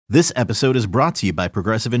This episode is brought to you by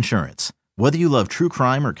Progressive Insurance. Whether you love true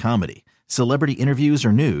crime or comedy, celebrity interviews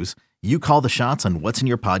or news, you call the shots on what's in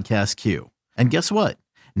your podcast queue. And guess what?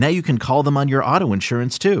 Now you can call them on your auto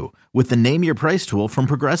insurance too with the Name Your Price tool from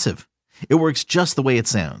Progressive. It works just the way it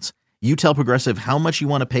sounds. You tell Progressive how much you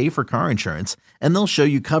want to pay for car insurance, and they'll show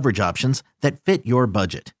you coverage options that fit your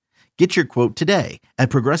budget. Get your quote today at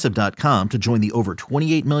Progressive.com to join the over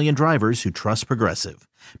 28 million drivers who trust Progressive.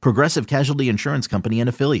 Progressive Casualty Insurance Company and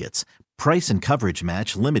Affiliates. Price and coverage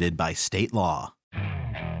match limited by state law.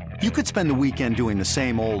 You could spend the weekend doing the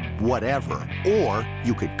same old whatever, or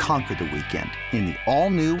you could conquer the weekend in the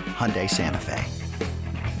all-new Hyundai Santa Fe.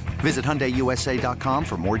 Visit HyundaiUSA.com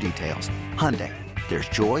for more details. Hyundai, there's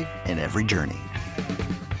joy in every journey.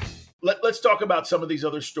 Let's talk about some of these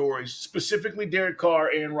other stories, specifically Derek Carr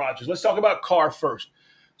and Rodgers. Let's talk about Carr first.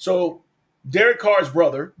 So Derek Carr's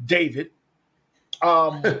brother, David,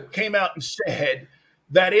 came out and said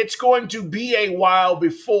that it's going to be a while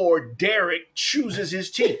before Derek chooses his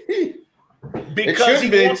team because he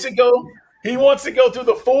wants to go through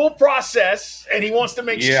the full process, and he wants to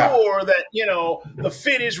make sure that, the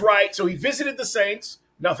fit is right. So he visited the Saints.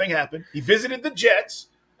 Nothing happened. He visited the Jets.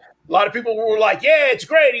 A lot of people were like, yeah, it's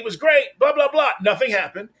great. He was great, blah, blah, blah. Nothing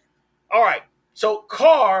happened. All right. So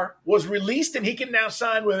Carr was released, and he can now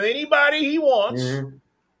sign with anybody he wants. Mm-hmm.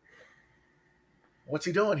 What's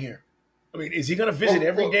he doing here? I mean, is he going to visit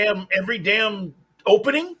every damn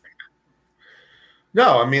opening?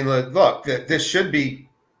 No, I mean, look, this should be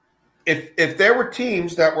if there were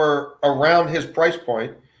teams that were around his price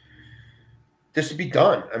point, this would be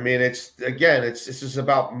done. I mean, this is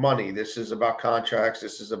about money. This is about contracts.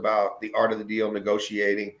 This is about the art of the deal,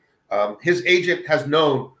 negotiating. His agent has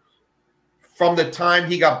known from the time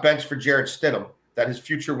he got benched for Jarrett Stidham that his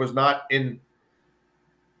future was not in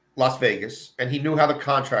Las Vegas, and he knew how the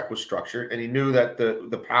contract was structured, and he knew that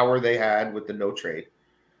the power they had with the no trade.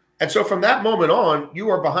 And so from that moment on, you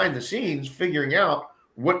are behind the scenes figuring out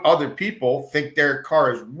what other people think Derek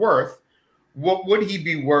Carr is worth. What would he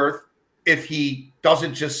be worth if he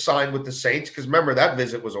doesn't just sign with the Saints? Because remember, that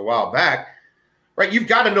visit was a while back, right? You've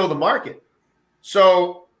got to know the market.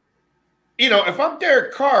 So, if I'm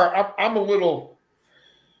Derek Carr, I'm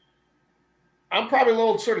probably a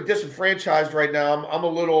little sort of disenfranchised right now. I'm a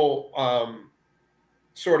little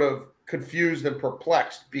sort of confused and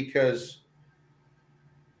perplexed because,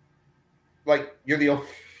 you're the only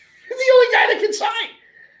guy that can sign.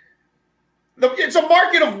 It's a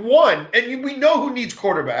market of one, and we know who needs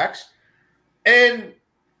quarterbacks, and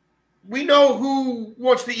we know who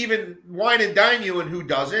wants to even wine and dine you and who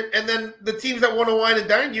doesn't. And then the teams that want to wine and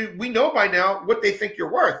dine you, we know by now what they think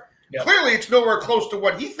you're worth. Yep. Clearly, it's nowhere close to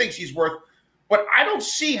what he thinks he's worth. But I don't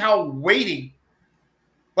see how waiting,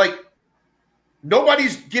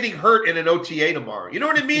 nobody's getting hurt in an OTA tomorrow. You know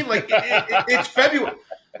what I mean? It's February.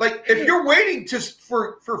 If you're waiting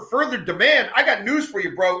for further demand, I got news for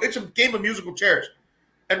you, bro. It's a game of musical chairs.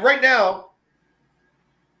 And right now,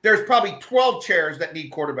 there's probably 12 chairs that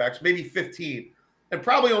need quarterbacks, maybe 15, and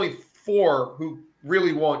probably only 4 who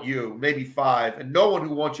really want you, maybe 5, and no one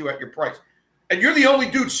who wants you at your price. And you're the only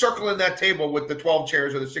dude circling that table with the 12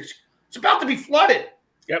 chairs or the 6. It's about to be flooded.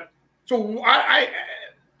 Yep. So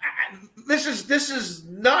this is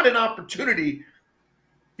not an opportunity,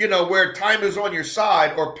 where time is on your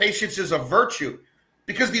side or patience is a virtue,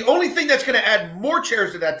 because the only thing that's going to add more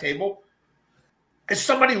chairs to that table is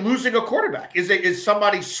somebody losing a quarterback. Is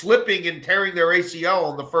somebody slipping and tearing their ACL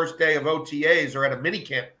on the first day of OTAs or at a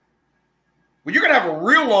minicamp? Well, you're going to have a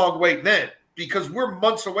real long wait then, because we're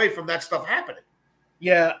months away from that stuff happening.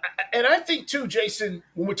 Yeah, and I think, too, Jason,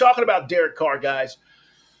 when we're talking about Derek Carr, guys,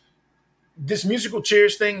 this musical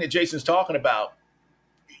chairs thing that Jason's talking about,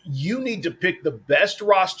 you need to pick the best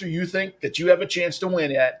roster you think that you have a chance to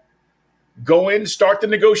win at, go in, start the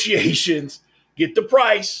negotiations, get the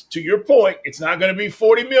price. To your point, it's not going to be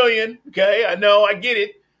 $40 million, okay? I know, I get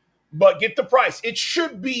it, but get the price. It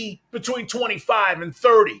should be between 25 and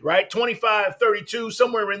 30, right? 25, 32,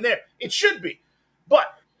 somewhere in there. It should be.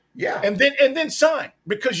 But yeah. And then sign,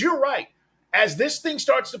 because you're right. As this thing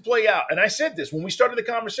starts to play out, and I said this when we started the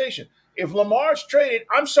conversation, if Lamar's traded,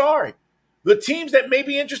 I'm sorry. The teams that may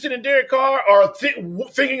be interested in Derek Carr are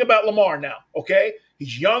thinking about Lamar now, okay?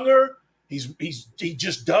 He's younger. He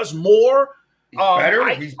just does more. He's better.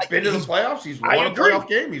 He's been to the playoffs. He's won a playoff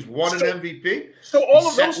game. He's won an MVP. So all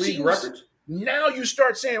of those league teams, records. Now you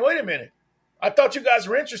start saying, wait a minute. I thought you guys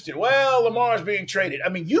were interested. Well, Lamar's being traded. I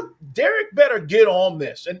mean, Derek better get on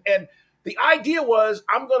this. And the idea was,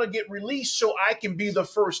 I'm going to get released so I can be the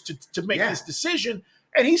first to make this decision.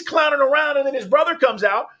 And he's clowning around, and then his brother comes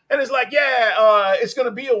out and is like, it's going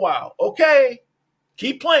to be a while. Okay,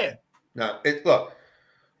 Keep playing. No, look,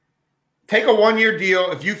 take a 1-year deal.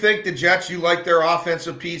 If you think the Jets, you like their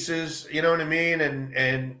offensive pieces, you know what I mean,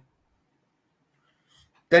 and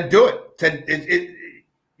then do it.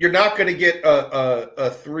 You're not going to get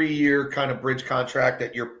a 3-year kind of bridge contract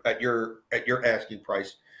at your asking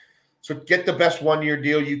price. So get the best 1-year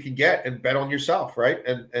deal you can get and bet on yourself, right?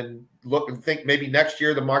 And look and think maybe next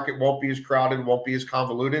year the market won't be as crowded, won't be as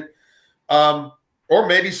convoluted. Or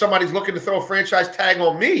maybe somebody's looking to throw a franchise tag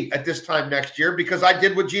on me at this time next year because I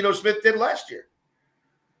did what Geno Smith did last year.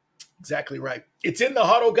 Exactly right. It's In the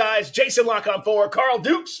Huddle, guys. Jason Lock-on-4, Carl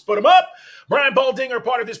Dukes, put them up. Brian Baldinger,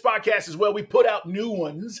 part of this podcast as well. We put out new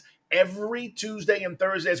ones every Tuesday and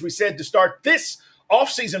Thursday, as we said, to start this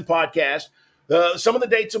off-season podcast. Some of the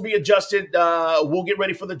dates will be adjusted. We'll get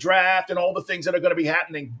ready for the draft and all the things that are going to be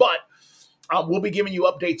happening. But we'll be giving you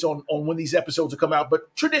updates on when these episodes will come out.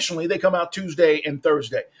 But traditionally, they come out Tuesday and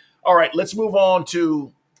Thursday. All right, let's move on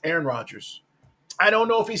to Aaron Rodgers. I don't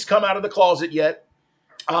know if he's come out of the closet yet.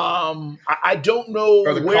 I don't know.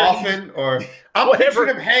 Or the coffin, or I'm picturing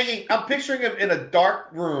him hanging. I'm picturing him in a dark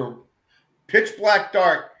room, pitch black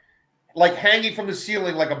dark, like hanging from the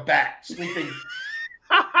ceiling like a bat, sleeping.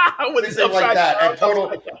 With his like that, and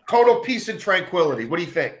total peace and tranquility. What do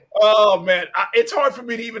you think? Oh man, it's hard for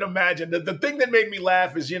me to even imagine. The thing that made me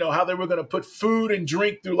laugh is, how they were going to put food and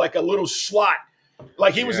drink through like a little slot,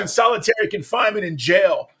 like he was in solitary confinement in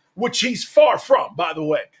jail, which he's far from, by the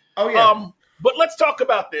way. Oh yeah. But let's talk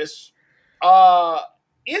about this.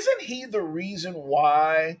 Isn't he the reason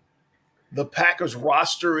why the Packers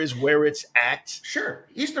roster is where it's at? Sure,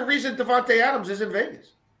 he's the reason Davante Adams is in Vegas.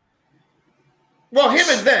 Well, him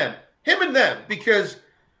and them, because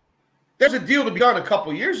there's a deal to be done a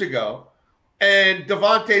couple years ago, and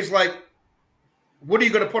Davante's like, what are you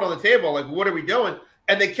going to put on the table? Like, what are we doing?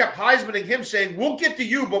 And they kept Heismaning him, saying, we'll get to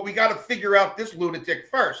you, but we got to figure out this lunatic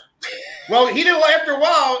first. Well, he didn't. After a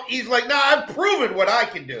while, he's like, nah, I've proven what I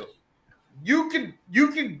can do. You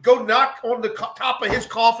can go knock on the top of his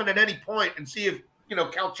coffin at any point and see if,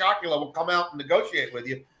 Count Chocula will come out and negotiate with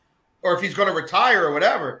you, or if he's going to retire or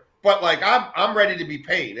whatever. But like I'm ready to be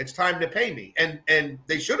paid. It's time to pay me. And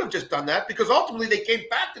they should have just done that because ultimately they came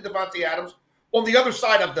back to Davante Adams on the other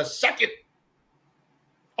side of the second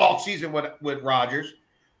offseason with Rodgers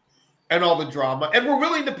and all the drama. And we're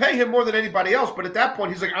willing to pay him more than anybody else. But at that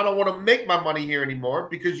point, he's like, I don't want to make my money here anymore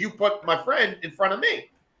because you put my friend in front of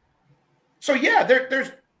me. So yeah,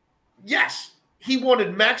 yes. He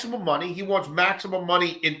wanted maximum money. He wants maximum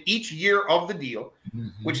money in each year of the deal,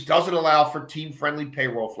 which doesn't allow for team-friendly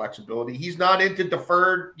payroll flexibility. He's not into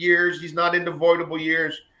deferred years. He's not into voidable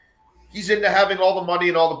years. He's into having all the money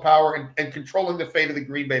and all the power and controlling the fate of the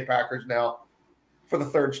Green Bay Packers now for the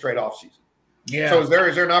third straight offseason. Yeah. So is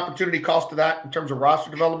there an opportunity cost to that in terms of roster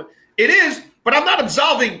development? It is, but I'm not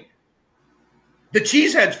absolving the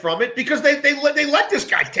cheeseheads from it because they let this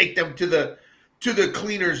guy take them to the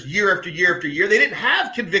cleaners year after year after year. They didn't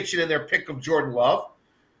have conviction in their pick of Jordan Love.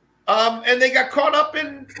 And they got caught up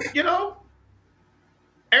in,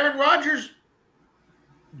 Aaron Rodgers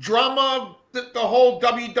drama, the whole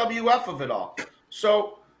WWF of it all.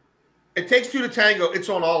 So it takes two to tango. It's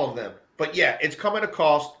on all of them. But yeah, it's come at a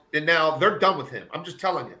cost, and now they're done with him. I'm just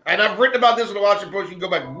telling you. And I've written about this in the Washington Post. You can go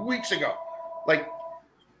back weeks ago. Like,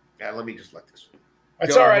 let me just let this.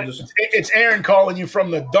 That's all right. It's Aaron calling you from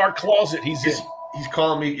the dark closet he's in. He's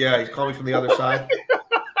calling me. Yeah, he's calling me from the other side.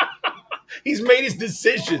 He's made his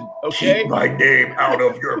decision, okay? Keep my name out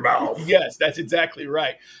of your mouth. Yes, that's exactly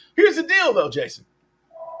right. Here's the deal, though, Jason.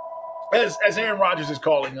 As Aaron Rodgers is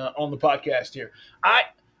calling on the podcast here.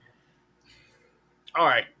 All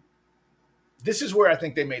right. This is where I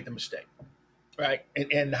think they made the mistake, right?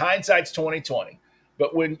 And hindsight's 20/20.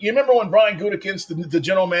 But when you remember when Brian Gutekunst, the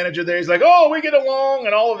general manager there, he's like, "Oh, we get along,"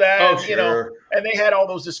 and all of that, oh, sure. And they had all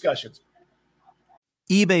those discussions.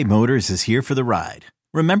 eBay Motors is here for the ride.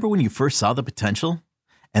 Remember when you first saw the potential?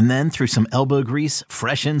 And then through some elbow grease,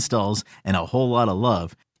 fresh installs, and a whole lot of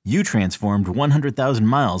love, you transformed 100,000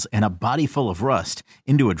 miles and a body full of rust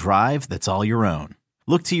into a drive that's all your own.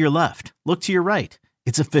 Look to your left. Look to your right.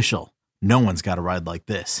 It's official. No one's got a ride like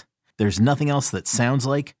this. There's nothing else that sounds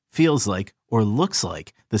like, feels like, or looks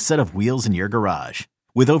like the set of wheels in your garage.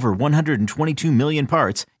 With over 122 million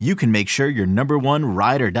parts, you can make sure your number one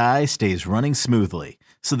ride or die stays running smoothly,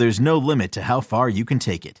 so there's no limit to how far you can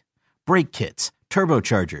take it. Brake kits,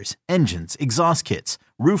 turbochargers, engines, exhaust kits,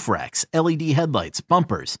 roof racks, LED headlights,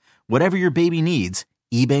 bumpers, whatever your baby needs,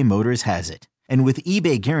 eBay Motors has it. And with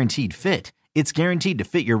eBay Guaranteed Fit, it's guaranteed to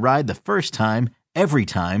fit your ride the first time, every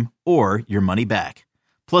time, or your money back.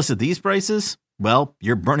 Plus, at these prices, well,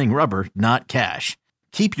 you're burning rubber, not cash.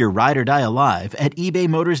 Keep your ride or die alive at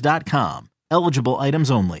ebaymotors.com. Eligible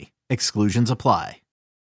items only. Exclusions apply.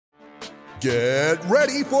 Get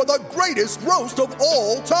ready for the greatest roast of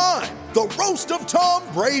all time. The Roast of Tom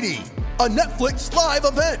Brady. A Netflix live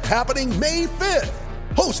event happening May 5th.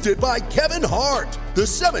 Hosted by Kevin Hart. The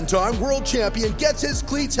 7-time world champion gets his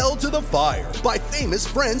cleats held to the fire by famous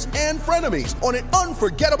friends and frenemies on an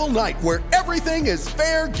unforgettable night where everything is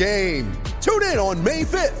fair game. Tune in on May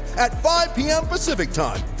 5th at 5 p.m. Pacific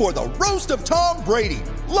time for the Roast of Tom Brady.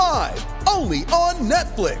 Live only on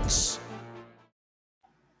Netflix.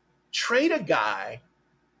 Trade a guy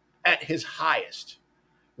at his highest.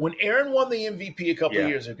 When Aaron won the MVP a couple of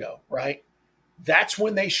years ago, right? That's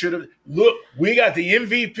when they should have. Look, we got the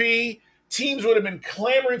MVP. Teams would have been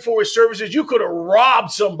clamoring for his services. You could have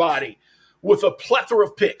robbed somebody with a plethora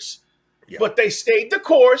of picks. Yeah. But they stayed the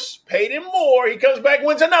course, paid him more. He comes back,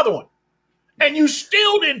 wins another one. And you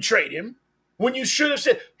still didn't trade him when you should have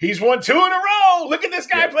said, he's won 2 in a row. Look at this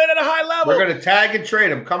guy playing at a high level. We're going to tag and trade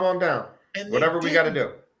him. Come on down. And whatever we got to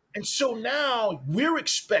do. And so now we're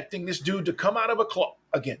expecting this dude to come out of a club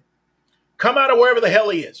again, come out of wherever the hell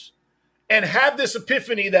he is, and have this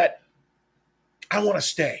epiphany that I want to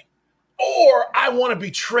stay or I want to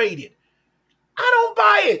be traded. I don't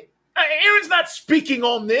buy it. Aaron's not speaking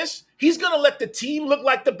on this. He's going to let the team look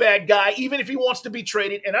like the bad guy, even if he wants to be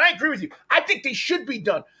traded. And I agree with you. I think they should be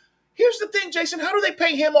done. Here's the thing, Jason. How do they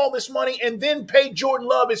pay him all this money and then pay Jordan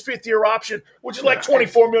Love his 5th-year option, which is like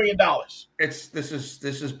 $24 million? This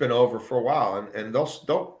has been over for a while, and they'll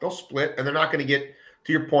split, and they're not going to get,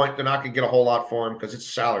 to your point, they're not going to get a whole lot for him because it's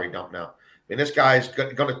a salary dump now. I mean, this guy's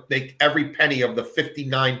going to make every penny of the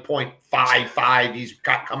 $59.55 he's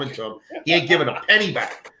got coming to him. He ain't giving a penny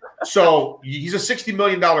back. So he's a $60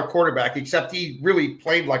 million quarterback, except he really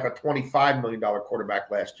played like a $25 million quarterback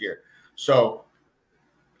last year. So,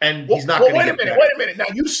 and he's not going to get better. Wait a minute. Now,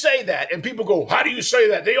 you say that, and people go, how do you say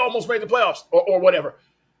that? They almost made the playoffs or whatever.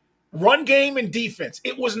 Run game and defense.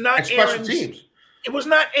 It was not special teams. It was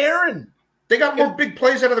not Aaron. They got more big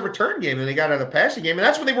plays out of the return game than they got out of the passing game, and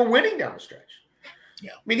that's when they were winning down the stretch.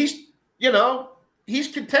 Yeah. I mean, he's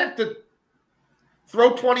content to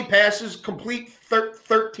throw 20 passes, complete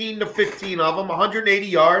 13 to 15 of them, 180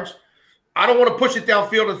 yards. I don't want to push it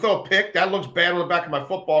downfield and throw a pick. That looks bad on the back of my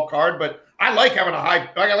football card, but I like having I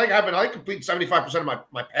like completing 75% of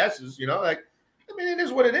my passes, it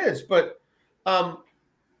is what it is. But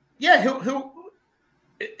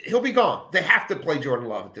he'll be gone. They have to play Jordan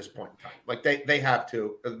Love at this point in time. Like they have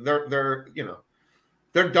to.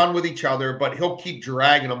 They're done with each other, but he'll keep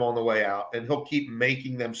dragging them on the way out, and he'll keep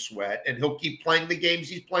making them sweat, and he'll keep playing the games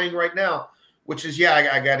he's playing right now, which is,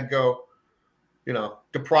 I got to go,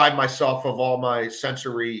 deprive myself of all my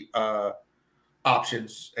sensory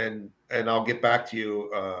options, and I'll get back to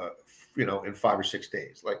you, in 5 or 6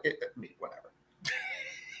 days. Whatever.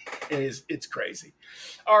 It's crazy.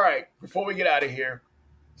 All right, before we get out of here,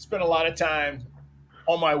 spent a lot of time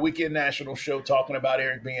on my Weekend National show talking about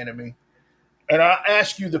Eric Bieniemy. And I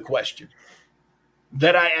ask you the question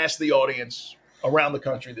that I asked the audience around the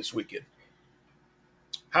country this weekend.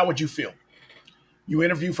 How would you feel? You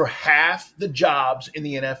interview for half the jobs in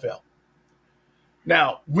the NFL.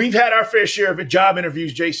 Now, we've had our fair share of job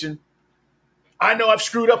interviews, Jason. I know I've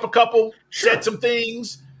screwed up a couple, said some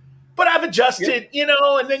things, but I've adjusted,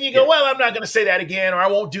 and then you go, well, I'm not going to say that again, or I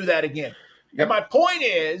won't do that again. And my point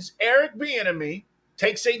is, Eric Bieniemy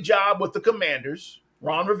takes a job with the Commanders.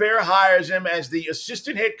 Ron Rivera hires him as the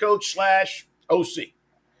assistant head coach / OC.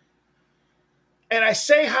 And I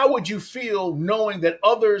say, how would you feel knowing that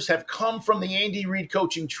others have come from the Andy Reid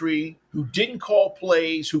coaching tree who didn't call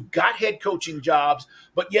plays, who got head coaching jobs,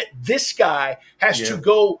 but yet this guy has to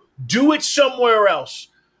go do it somewhere else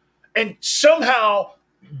and somehow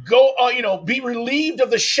go, be relieved of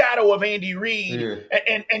the shadow of Andy Reid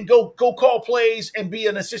and go call plays and be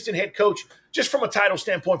an assistant head coach just from a title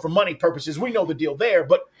standpoint for money purposes. We know the deal there,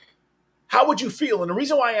 but how would you feel? And the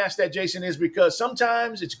reason why I ask that, Jason, is because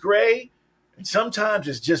sometimes it's gray and sometimes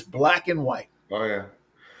it's just black and white. Oh, yeah.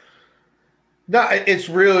 No, it's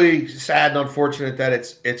really sad and unfortunate that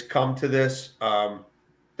it's come to this.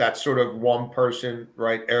 That sort of one person,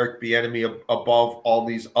 right, Eric Bieniemy, above all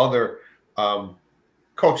these other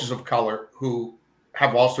coaches of color who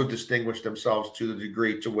have also distinguished themselves to the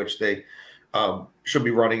degree to which they should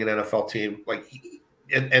be running an NFL team,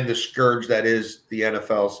 and the scourge that is the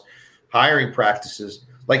NFL's hiring practices.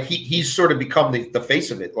 He's sort of become the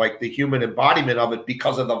face of it, like the human embodiment of it,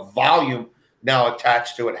 because of the volume now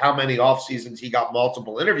attached to it. How many off seasons he got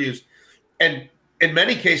multiple interviews, and in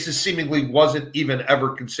many cases seemingly wasn't even ever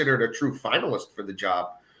considered a true finalist for the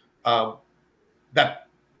job.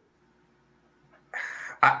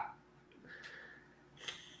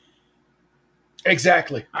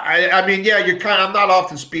 Exactly. I mean, yeah, I'm not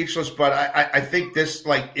often speechless, but I think this,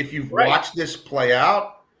 like, if you've watched this play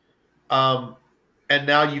out, and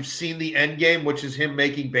now you've seen the end game, which is him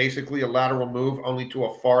making basically a lateral move only to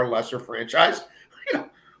a far lesser franchise,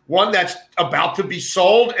 one that's about to be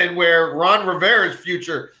sold and where Ron Rivera's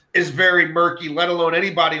future is very murky, let alone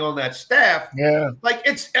anybody on that staff. Yeah. Like,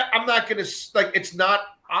 I'm not going to, like, it's not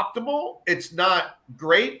optimal. It's not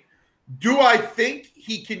great. Do I think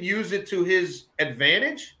he can use it to his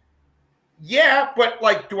advantage? Yeah, but,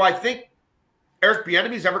 like, do I think Eric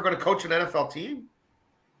Bieniemy is ever going to coach an NFL team?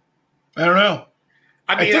 I don't know.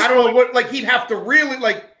 I mean, I don't know what, like, he'd have to really,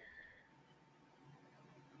 like,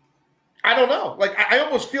 I don't know. Like, I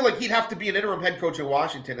almost feel like he'd have to be an interim head coach in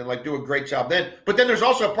Washington and, like, do a great job then. But then there's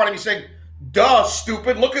also a part of me saying, duh,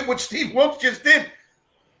 stupid. Look at what Steve Wilks just did.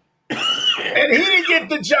 And he didn't get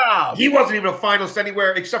the job. He wasn't even a finalist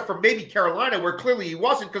anywhere except for maybe Carolina, where clearly he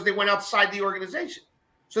wasn't because they went outside the organization.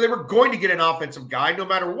 So they were going to get an offensive guy no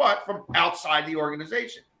matter what from outside the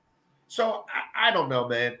organization. So I don't know,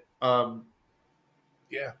 man.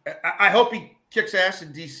 Yeah. I hope he kicks ass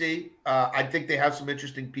in D.C. I think they have some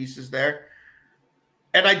interesting pieces there.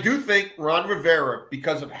 And I do think Ron Rivera,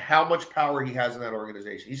 because of how much power he has in that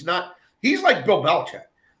organization, he's like Bill Belichick.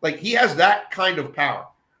 Like, he has that kind of power.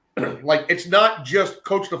 Like, it's not just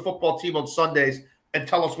coach the football team on Sundays and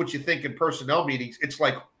tell us what you think in personnel meetings. It's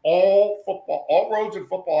like all roads in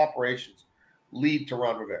football operations lead to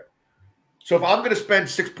Ron Rivera. So if I'm going to spend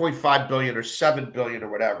 $6.5 billion or $7 billion or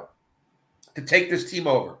whatever to take this team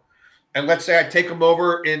over, and let's say I take them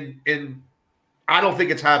over in I don't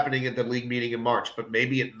think it's happening at the league meeting in March, but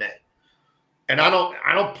maybe in May. And I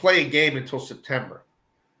don't play a game until September.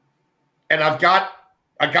 And I've got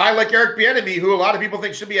a guy like Eric Bieniemy, who a lot of people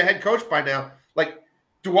think should be a head coach by now. Like,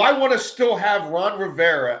 do I want to still have Ron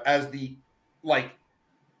Rivera as the, like,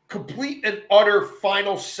 complete and utter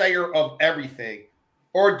final sayer of everything?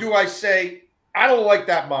 Or do I say, I don't like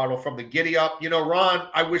that model from the giddy up. Ron,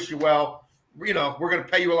 I wish you well. We're going to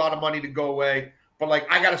pay you a lot of money to go away. But, like,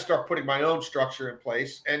 I got to start putting my own structure in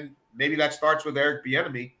place. And maybe that starts with Eric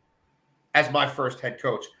Bieniemy as my first head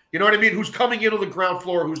coach. You know what I mean? Who's coming into the ground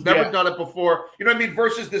floor, who's never done it before. You know what I mean?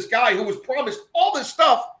 Versus this guy who was promised all this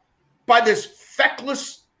stuff by this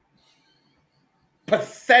feckless,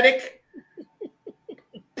 pathetic,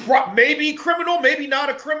 maybe criminal, maybe not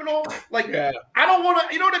a criminal. Like, I don't want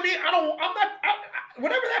to, you know what I mean?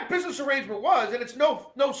 Whatever that business arrangement was, and it's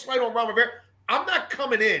no slight on Ron Rivera, I'm not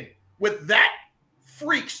coming in with that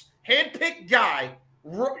freak's handpicked guy,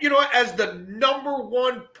 as the number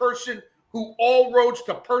one person who all roads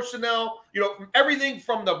to personnel, from everything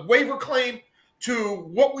from the waiver claim to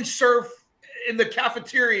what we serve in the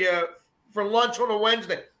cafeteria for lunch on a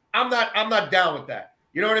Wednesday. I'm not down with that.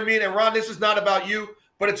 You know what I mean? And Ron, this is not about you,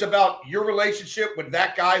 but it's about your relationship with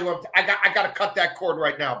that guy who I got to cut that cord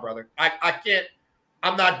right now, brother. I can't.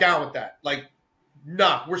 I'm not down with that. Like,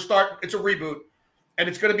 nah, we're starting. It's a reboot, and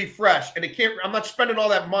it's going to be fresh. And it can't. I'm not spending all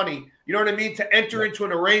that money. You know what I mean? To enter into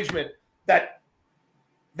an arrangement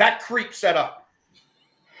that creep set up.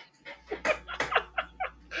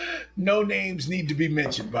 No names need to be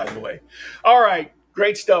mentioned, by the way. All right.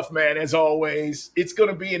 Great stuff, man, as always. It's going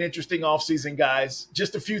to be an interesting offseason, guys.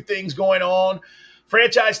 Just a few things going on.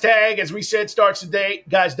 Franchise tag, as we said, starts today.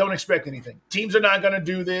 Guys, don't expect anything. Teams are not going to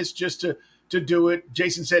do this just to do it.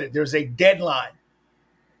 Jason said it. There's a deadline.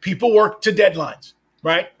 People work to deadlines,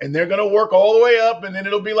 right? And they're going to work all the way up, and then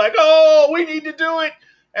it'll be like, oh, we need to do it.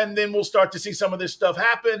 And then we'll start to see some of this stuff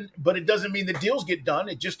happen. But it doesn't mean the deals get done.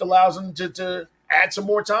 It just allows them to add some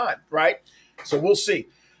more time, right? So we'll see.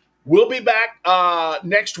 We'll be back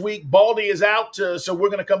next week. Baldy is out, so we're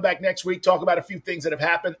going to come back next week, talk about a few things that have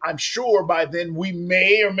happened. I'm sure by then we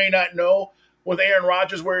may or may not know with Aaron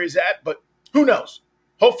Rodgers where he's at, but who knows?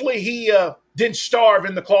 Hopefully he didn't starve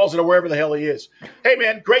in the closet or wherever the hell he is. Hey,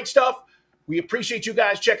 man, great stuff. We appreciate you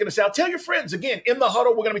guys checking us out. Tell your friends. Again, in the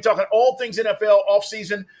huddle, we're going to be talking all things NFL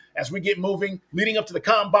offseason as we get moving, leading up to the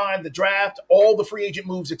combine, the draft, all the free agent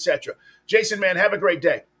moves, etc. Jason, man, have a great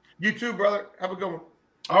day. You too, brother. Have a good one.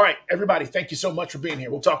 All right, everybody, thank you so much for being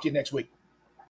here. We'll talk to you next week.